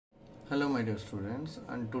Hello my dear students,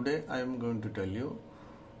 and today I am going to tell you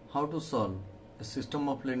how to solve a system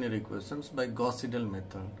of linear equations by Gauss Seidel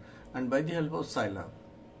method and by the help of Scilab.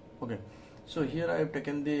 Okay, so here I have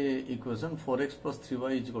taken the equation 4x plus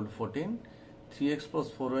 3y is equal to 14, 3x plus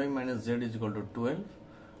 4y minus z is equal to 12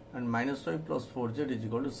 and minus y plus 4z is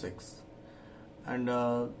equal to 6. And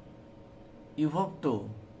you have to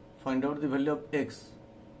find out the value of x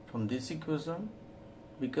from this equation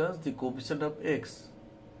because the coefficient of x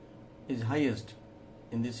is highest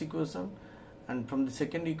in this equation, and from the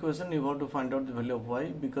second equation you have to find out the value of y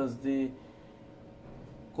because the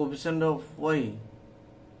coefficient of y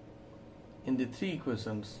in the three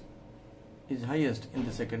equations is highest in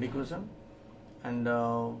the second equation, and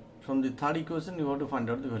from the third equation you have to find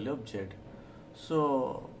out the value of z.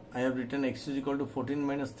 So I have written x is equal to 14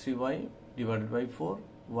 minus 3y divided by 4,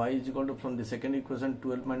 y is equal to, from the second equation,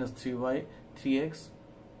 12 minus 3y 3x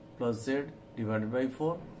plus z divided by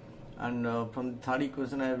 4, and from the third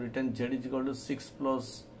equation I have written z is equal to 6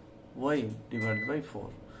 plus y divided by 4,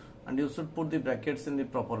 and you should put the brackets in the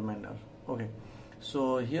proper manner. Okay,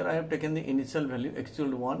 so here I have taken the initial value x is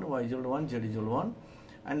equal to 1, y is equal to 1, z is equal to 1,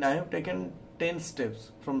 and I have taken 10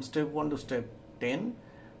 steps from step 1 to step 10,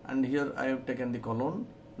 and here I have taken the colon,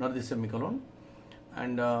 not the semicolon.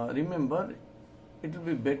 And remember, it will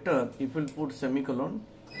be better if you put semicolon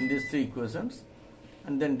in these three equations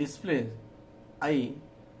and then display I,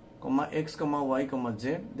 x, y,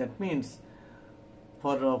 z. That means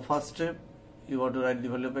for first step you have to write the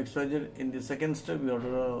value of x, y, z. In the second step you have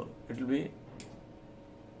to it will be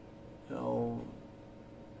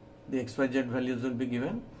the x, y, z values will be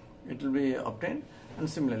given, it will be obtained, and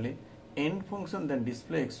similarly end function then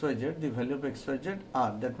display x, y, z, the value of x, y, z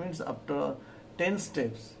are. That means after 10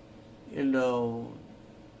 steps you'll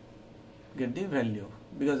get the value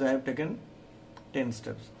because I have taken 10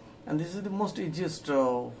 steps, and this is the most easiest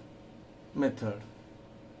method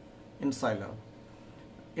in Scilab.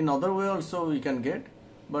 In other way also you can get,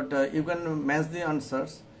 but you can match the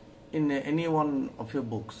answers in any one of your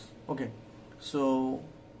books. Okay, so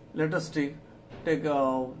let us take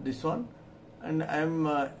this one, and I am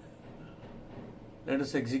let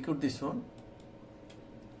us execute this one.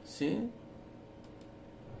 See,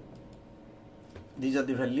 these are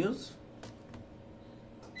the values,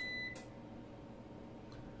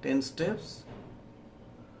 10 steps,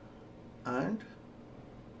 and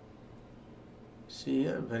see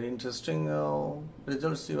here, very interesting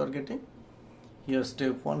results you are getting. Here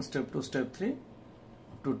step 1, step 2, step 3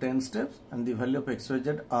 to 10 steps, and the value of x, y,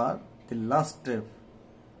 z are the last step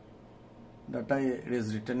that it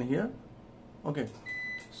is written here. Okay,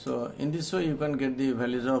 so in this way you can get the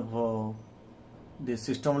values of the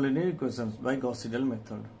system of linear equations by Gauss Seidel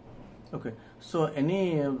method. Okay, so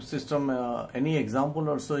any system, any example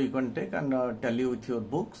also you can take and tally with your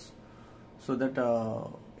books, so that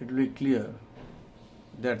it will be clear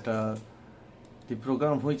that the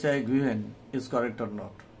program which I have given is correct or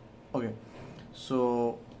not. Okay,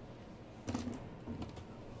 so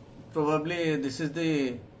probably this is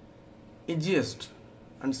the easiest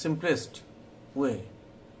and simplest way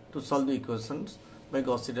to solve the equations by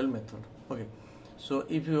Gauss Seidel method. Okay, so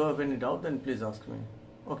if you have any doubt, then please ask me.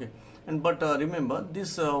 Okay, and but remember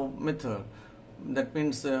this method, that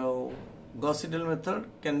means Gauss Seidel method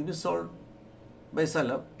can be solved by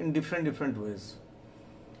Scilab in different ways,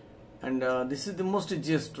 and this is the most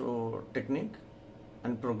easiest technique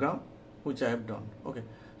and program which I have done. Okay,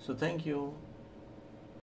 so thank you.